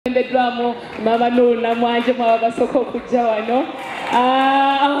Drama, Mama Nuna, Mwanje, Mama Soko Kujawano.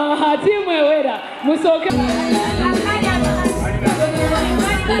 Timu wera, Musoke.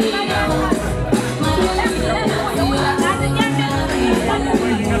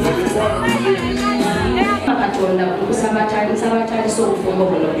 Katonda kusabatali sokufunga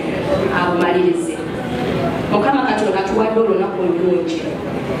buno abumalirize. Mukama Katonda tuwadde olunaku olulungi.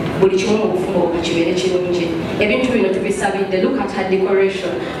 Buli kimu okufunga okukibeere kirungi. Ebintu bino tubisabidde. Look at her decoration,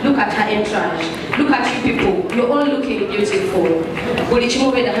 look at her entourage, look at you people, you're all looking beautiful. Buli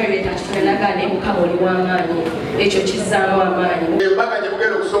kimu beera Harriet atutenagane Mukama oli w'amaanyi. Ekyo kizzaamu amaanyi. Embaga gye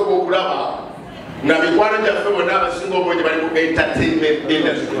mugenda okusooka okulaba na mikwano gyaffe bonna abasinga obungi bali mu entertainment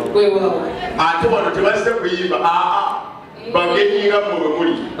industry. Ate wano tebazze kuyimba bagenyi nga mmwe bwe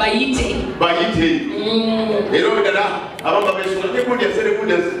muli bayite era obigala abamba besunga tekundya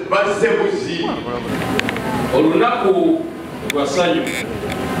serekundya bazze mbuzi olunaku lwa ssanyu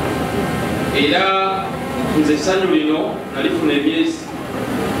era nze essanyu lino nalifuna emyezi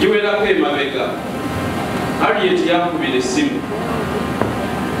giwerako emabega. Harriet yankubira essimu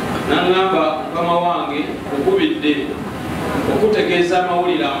n'aŋŋamba mukama wange okubidde okutegeeza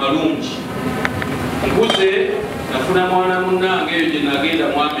amawulire amalungi. Mbuze nafuna mwana munnange eyo gye nagenda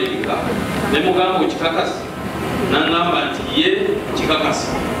mu Amerika ne mugamba okikakasa n'aŋŋamba nti ye kikakasa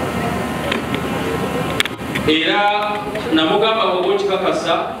era namugamba bw'oba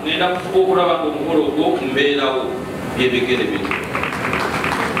okikakasa ngenda kufuba okulaba ng'omukolo ogwo mbeerawo byebigere bino.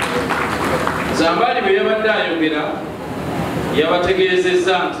 Zambaali bwe yabadde ayogera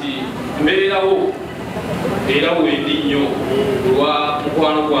yabategeezezza nti mbeerawo era wendi nnyo olwa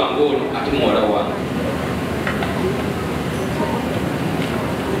mukwano gwange ono ate muwala wange.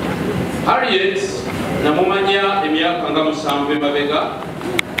 Harriet namumanya emyaka nga 7 emabega.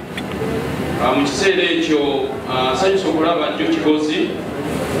 Mu kiseera ekyo nsanyusa okulaba Jjo Kigozi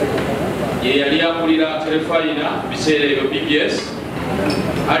ye yali akulira terefayina biseera ebyo BBS.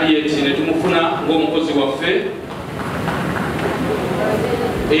 Harriet ne tumufuna ng'omukozi waffe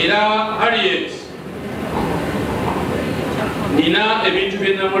era Harriet nina ebintu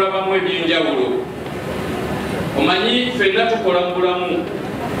bye namulabamu eby'enjawulo. Omanyi ffenna tukola mu bulamu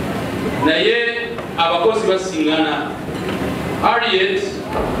naye abakozi basiŋŋana. Harriet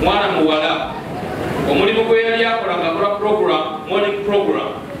mwana muwala omulimu gwe yali akola ng'akola program morning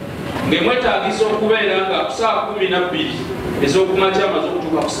program ng'emwetaagisa okubeera nga ku saa 12 ez'okumakya amaze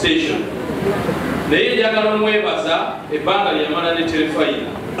okutuuka ku station naye njagala omwebaza ebbanga lyamala ne terefayina.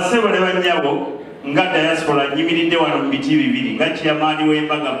 Ssebo ne bannyabo nga diaspora nyimiridde wano mu biti bibiri nga chairman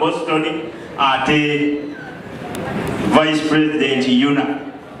w'embaga Boston ate vice president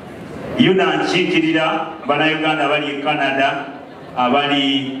Yuna nkiikirira bannayuganda abali e Canada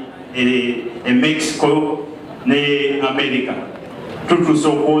abali e Mexico ne America. Tutuuse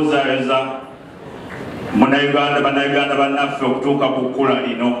okwozaayoza bannayuganda bannaffe okutuuka ku kkula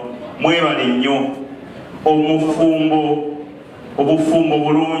lino. Mwebale nnyo obufumbo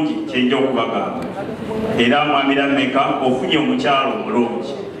bulungi kyenja okubagamba era mwami Lamech ofunye omukyalo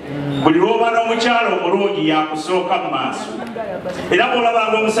omulungi. Buli lw'oba n'omukyalo omulungi yakusooka mu maaso era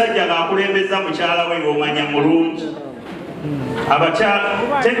bw'olabanga omusajja ng'akulembeza mukyala we ng'omanya mulungi.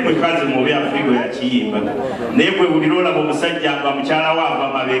 Abakyala teri mukazi mubi Afrika yakiyimba naye bwe buli lw'olaba omusajja nga mukyala we ava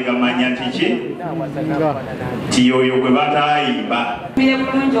mabega manya nti ki ti oyo gwe batayimba. Bire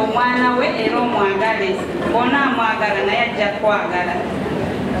bulungi omwana we era omwagale bona amwagala naye ajja kwagala.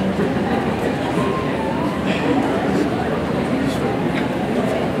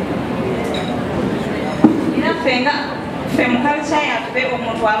 Era ffe mu kalcha yaffe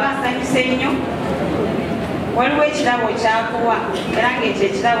omuntu aba asanyuse nnyo. Waliwo ekirabo kyakuwa era ng'ekyo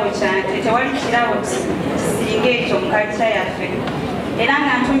ekirabo kyange tewali kirabo kisinga ekyo mu kalcha yaffe. Era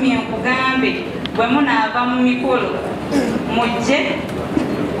nga ntumye nkugambe bwe munaava mu mikolo mujje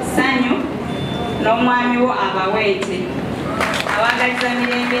ssanyu n'omwami wo abaweete abagaliza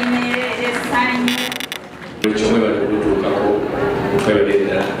mirembe nneereere essanyu. Ekimwe bali kutuukako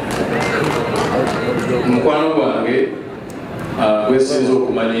okwebagerera mukwano gwange gwesinza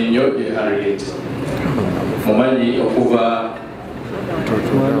okumanya ennyo ye Harriet. Mumanyi okuva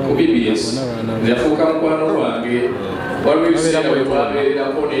ku BBS yafuuka mukwano gwange. Waliwo ebiseera bwe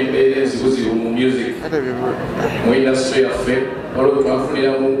twabeererako n'embeera enzibu ziri mu music mu industry yaffe. Waliwo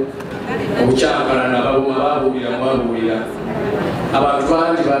twafuniramu obukyankalana babuulira abantu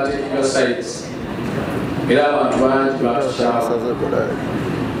bangi bateekebwa sites era abantu bangi batukyawa.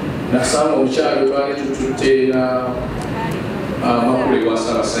 Nasanga omukyalo twali tututte amakulu ewa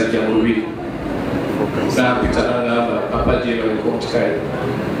Ssaabasajja mu Lubiri nampita n'agamba papa gye baliko mutikayi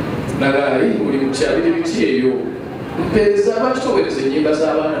nagala buli mukyabiri biti eyo mpeereza bakitowereza ennyimba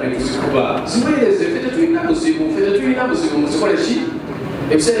z'abaana ne tuzikuba ziweereze ffe tetulina buzibu muzikole ki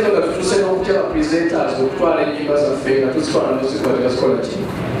ebiseera nga tutuuse n'okutya bapresenters okutwala ennyimba zaffe nga tuzitwala nozikuba tebazikola ki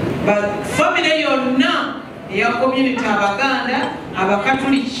famire yonna eya community abaganda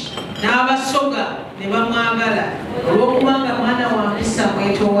abakatuliki n'abasoga ne bamwagala olw'okubanga mwana wa mpisa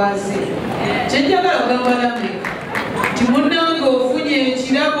mwetoowaze kyenjagala ogamba Lamech nti munnange ofunye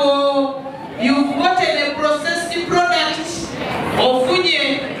ekirabo you've gotten a processed product ofunye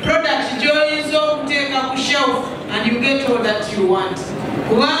product gy'oyinza okuteeka ku shelf and you get all that you want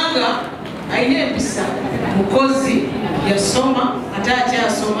kubanga ayina empisa mukozi yasoma ate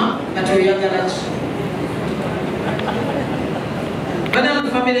akyasoma ate oyagala ki bana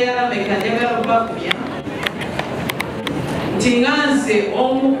mu famire ya Lamech njagala okubakubya nti nga nze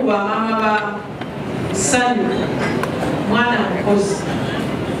omu ku bamaama ba Sanyu mwana mukozi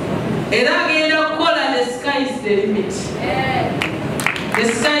era agenda kukola the sky is the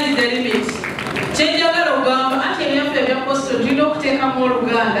limit kyenjagala ogamba anti ebyaffe ebya Boston tulina okuteekamu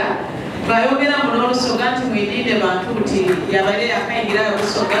Oluganda bayogera mu n'Olusoga nti mwidinde bantu nti yabale yakayingira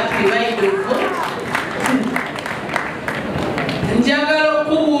Olusoga tulibayiddevu njagala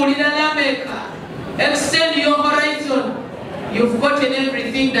okubuulira Lamech extend your horizon. You've gotten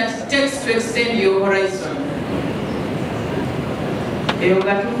everything that it takes to extend your horizon. Eyo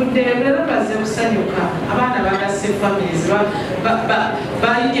nga tuvudde leero baze busanyuka abaana bagasse families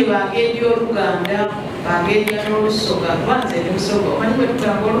baayidye bagenda Oluganda bagenda n'Olusoga lwanze n'Olusoga omanyi bwe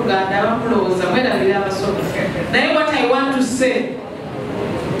tugamba Oluganda abamulowooza mwerabira abasoga naye what I want to say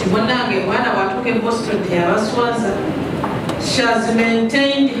nti munnange mwana bwatuuka e Boston teyabaswaza. She has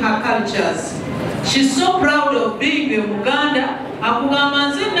maintained her cultures. She's so proud of being a Muganda. Akugamba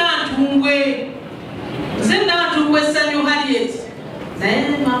nze natungwe Sanyu Harriet. Naye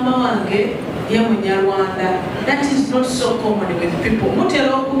mama wange ye Munyarwanda. That is not so common with people.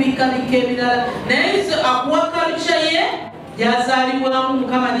 Mutera okubikabika ebirala. Naye akuwa culture ye yazaalibwamu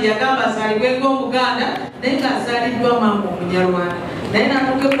Mukama gye yagamba azaalibwenga Omuganda naye ng'azaaliddwa mama Omunyarwanda. Naye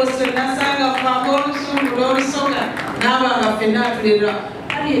natuuka e Boston nasanga kwanga Oluzungu n'Olusoga n'abanga ffenna atulera.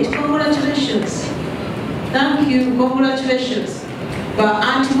 Harriet, congratulations. Thank you, congratulations. Ba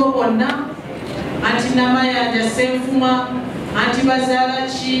anti bo bonna, anti Namayanja Senfuma, anti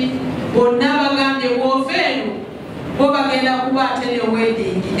Bazalaki, bonna bagambye bw'ova eno bo bagenda kuba ate ne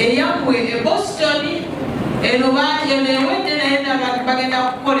wedding eyammwe e Boston eno ewedde naye bagenda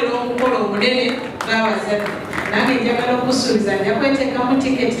kukolera omukolo omunene gw'abazadde. Nange njagala okusuubiza nja kweteekamu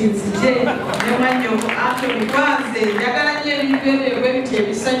tiketi nzije nemanyo Anthony kwanze njagala nnyo ebintu ebyo bwebiti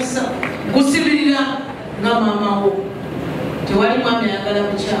ebisanyusa kusibirira nga maamawo tewali mwami ayagala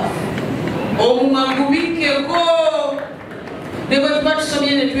bukyafu omumwa gubikkeko ne bwe tuba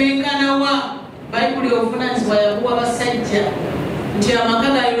tusomye ne twenkanawa bayibuli obuvunaanyizibwa yakuwa basajja nti amaka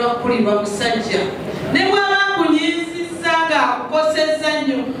galirwa kukulirwa musajja ne bw'aba akunyizizza ng'akukosezza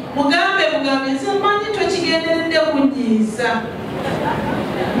nnyo mugambe nze mmanyi tokigenderedde kunyiiza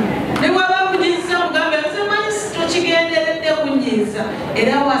ne bw'aba kunyiiza mugambe nze mmanyi tokigenderedde kunyiiza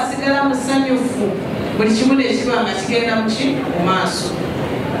era bw'asigala musanyufu buli kimu nekiba nga kigenda mu maaso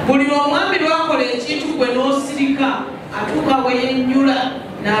buli omwami lwakola ekintu gwe n'osirika atuuka weyennyula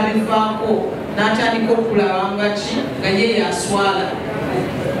n'abivaako n'atandika okulaba nga ye yaswala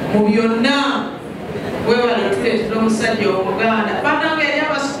mu byonna webale tuleetera omusajja Omuganda banange eri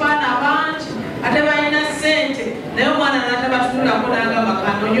abasupaana abangi ate balina ssente naye omwana n'atabatunulako n'agamba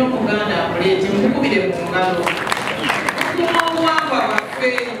kanonye Omuganda amuleete mukubire mu ngalo obuwangwa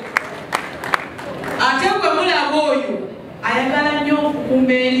bwaffe ate gwe mulaba oyo ayagala nnyo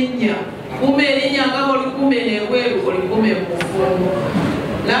okukuuma erinnya nga bw'olikuuma n'ebweru olikuume mu bufumbo.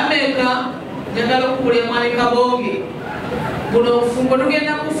 Lamech njagala okubuulya mwami Kabonge buno obufumbo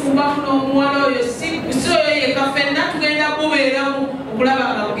tugenda kufumbamu n'omuwala oyo si oyo yekka ffenna tugenda kubeeramu okulaba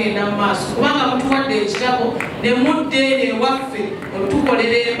nga bugenda mu maaso kubanga mutuwadde ekirabo ne mudde eno ewaffe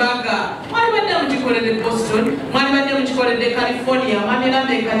olutukolera embaga mwali badde mukikoledde Boston mwali badde mukikoledde California mwami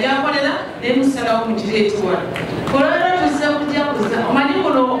Lamech gyakolera naye musalawo mukireeti wano olwalala tuzza kujaguza omanyi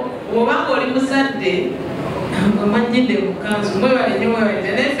buno obanga oli muzadde amanyidde mukanzu mwebale nnyo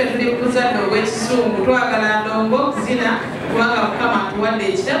mwebale naye ffe tuli muzadde obw'ekizungu twagala ndongo okuzina kubanga Mukama atuwadde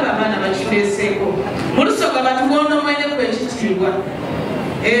ekirabo abaana bakituleeseeko mu Lusoga batugondomweleku ekitiibwa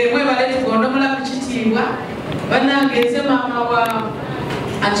mwebale tugondomulaku kitiibwa bannange nze maama wa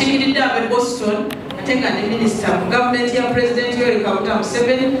akiikiridde ab'e Boston ate nga ne minisita mu gavumenti ya pulezidenti Yoweri Kaguta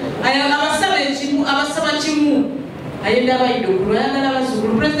Museveni abasaba kimu ayenda abayiddukulu ayagala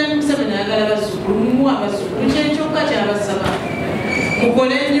bazzukulu pulezidenti Museveni ayagala bazzukulu mumuwa bazzukulu kyekyokka kyabasaba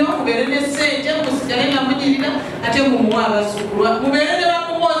mukole nnyo mubeere ne ssente musigale nga munyirira ate mumuwa abazzukulu mubeere ne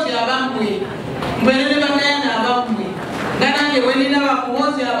bamuwozi abammwe mubeere ne bagayana abammwe nga nange bwe nina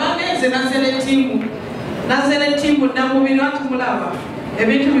bamuwozi abange nze nazere ttiimu namubiru atumulaba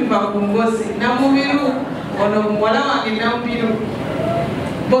ebintu biva ku ngozi namubiru ono muwala wange namubiru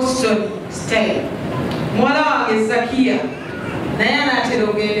Boston style muwala wange Zakia naye anaatera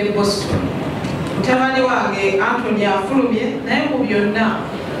ogende Boston mutabani wange Anthony afulumye naye mu byonna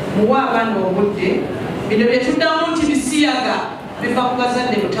muwa abaana obudde bino bye tuddamu nti bisiyaga biva ku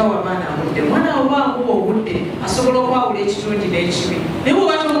bazadde butawa abaana obudde mwana obanguwa obudde asobola okwawula ekirungi n'ekibi naye bwe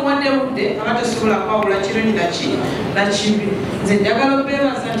bata omuwadde budde aba tasobola kwawula kirungi na kibi nze njagala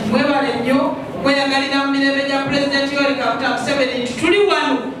obeebaza nti mwebale nnyo okweyagalira mu mirembe gya pulezidenti Yoweri Kaguta Museveni nti tuli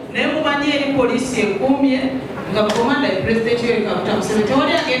wano naye mumanyi eri poliisi ekuumye nga komanda ya pulezidenti Yoweri Kaguta Museveni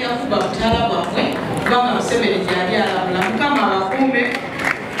tewali agenda kuba mutaala gwammwe kubanga Museveni gyali alabula mukama abakuume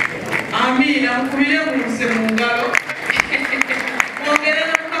amiina mukubire munse mu ngalo mwongere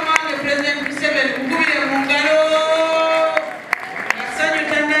ne mukama wange pulezidenti Museveni mukubire mu ngalo asanyu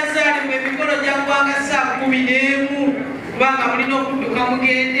tannazaali mu emikolo gyaggwanga saa 11 kubanga mulina okudduka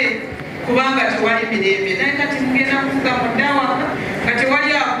mugende kubanga tewali mirembe naye kati mugenda kuvuga muddawaka nga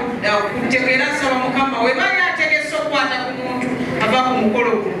tewali akutegeera saba mukama we bali ategese okukwata ku muntu ava ku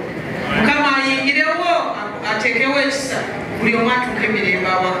mukolo guno mukama ayingirewo atekewo ekisa buli omu atuuke mirembe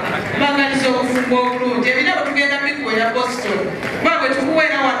awaka baganiza obufumbo obulungi ebina bwe tugenda bikuwera Boston kuba bwe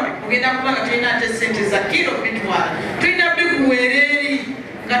tukuweera wano ogenda kubanga tulina ate sente za kiro bitwala tulina bikuweera eri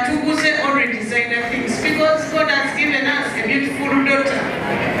nga tuguze only designer things because God has given us a beautiful daughter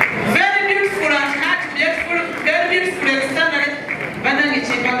very beautiful at heart beautiful very beautiful externally banange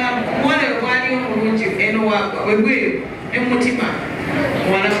kyembagamba omuwala we bwali omulungi eno webweru emumutima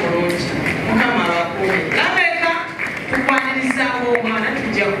muwala mulungi mukama abakuume Lameka tukwanirizaako omwana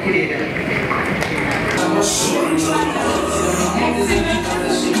tujja kukulera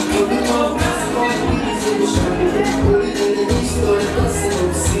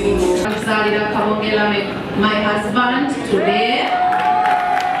my husband today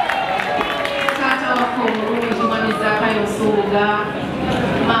tata wako mulungi mwamizaka yosuuga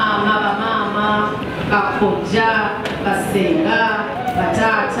mama bamama bakojja basenga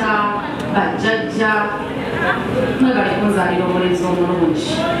batata bajjajja mwebale kunzalira omulenzi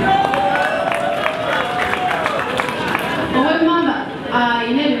omulungi owemmamba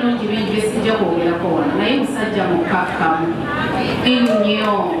ayina ebirungi bingi besijja kwogerako wano naye musajja mukakkamu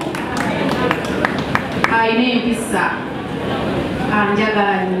ennyo ayina empisa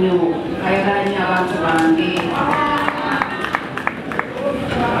anjagala nnyo ayagala nnyo abantu bange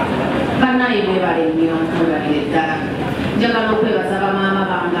bannaye mwebale nnyo mwebalire ddala njagala okwebaza bamaama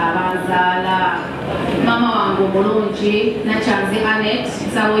bange abanzaala maama wange omulungi nakyanzi Harriet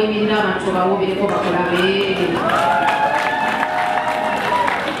nsaba oyimirira abantu bawubireko bakulabe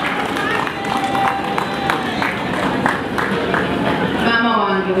maama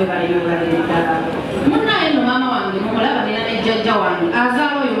wange webalire ddala munnaye no maama wange mumulaba nera ne jjajja wange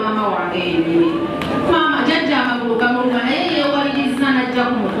azaala oyo maama wange yennyini maama jjajja amagulu gamuluma naye yeewaliriza najja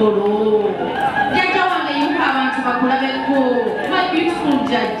ku mukolo jjajja wange yimuka abantu bakulabeko my beautiful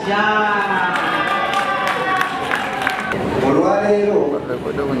jjajja olwaleero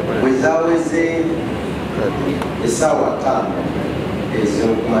bwe zaaweze essaawa 5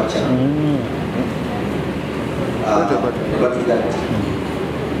 ez'okumakya batugadde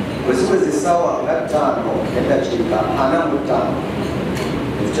bwe ziweze essaawa nga 5 eddakiika 45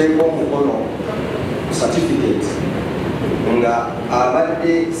 etuteeka omukono ku certificate nga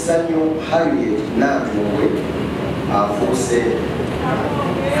abadde Sanyu Harriet Nantuwe afuuse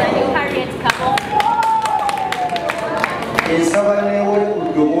ensaba neewole ku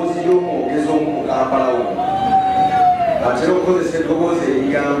ddoboozi ly'omwogezi omu mu Kampala wano atera okukozesa eddoboozi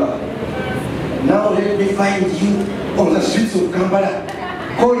erigamba now let me find you on the streets of Kampala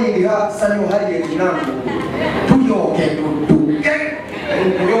calling her Sanyu Harriet Nantuwe tulyoke tudduke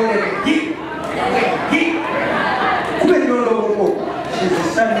nkuyolere kuba ennyondogolo she's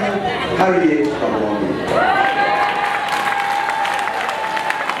Sanyu Harriet Kabonge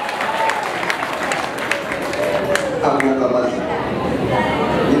agokamazi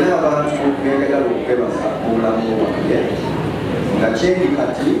nina abantu beegagala okwebaza obulamu bwange nga kyendi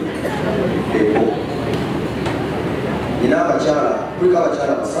kati eko nina abakyala kuliko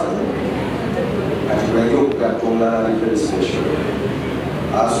abakyala basatu kati tunaye okugatta omulala ali very special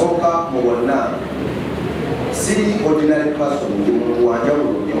asooka mu bonna siri ordinary person ndi muntu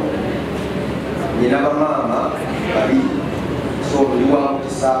wanjawulo nnyo nina bamaama babiri so ndi wa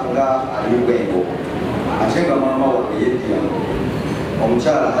mukisa nga ali bwengo ate nga maama wange yeddiramu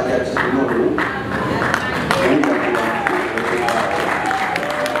omukyala Harriet Nuru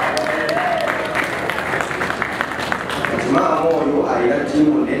kati maama oyo alina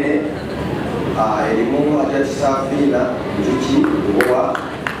ttiimu nnene erimu Harriet Safina Njuki Lubowa,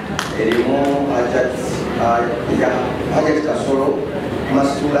 erimu Harriet Kasule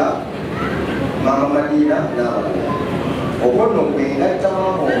Masula, Mama Madina n'abalala. Okwo nno kwengatta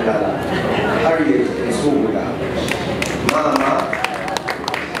maama omulala Harriet Nsubula. Maama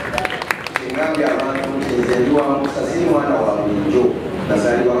engambye abantu nti nze ndi wa Musa, si mwana wa bulijjo,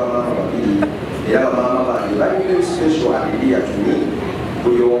 nazaalibwa bamaama babiri era bamaama bange bali very special and dear to me.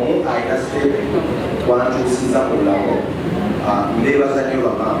 Buli omu alina step kwantuusiza mu bulamu. Ndeebaza nnyo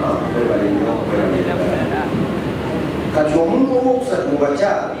bamaama, mwebale nnyo, mwebale ddala. Kati omuntu ow'okusatu mu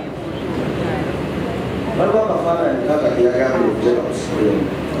bakyala waliwo akafaananyi kaka ke yagambye okuteeka ku sikweemu.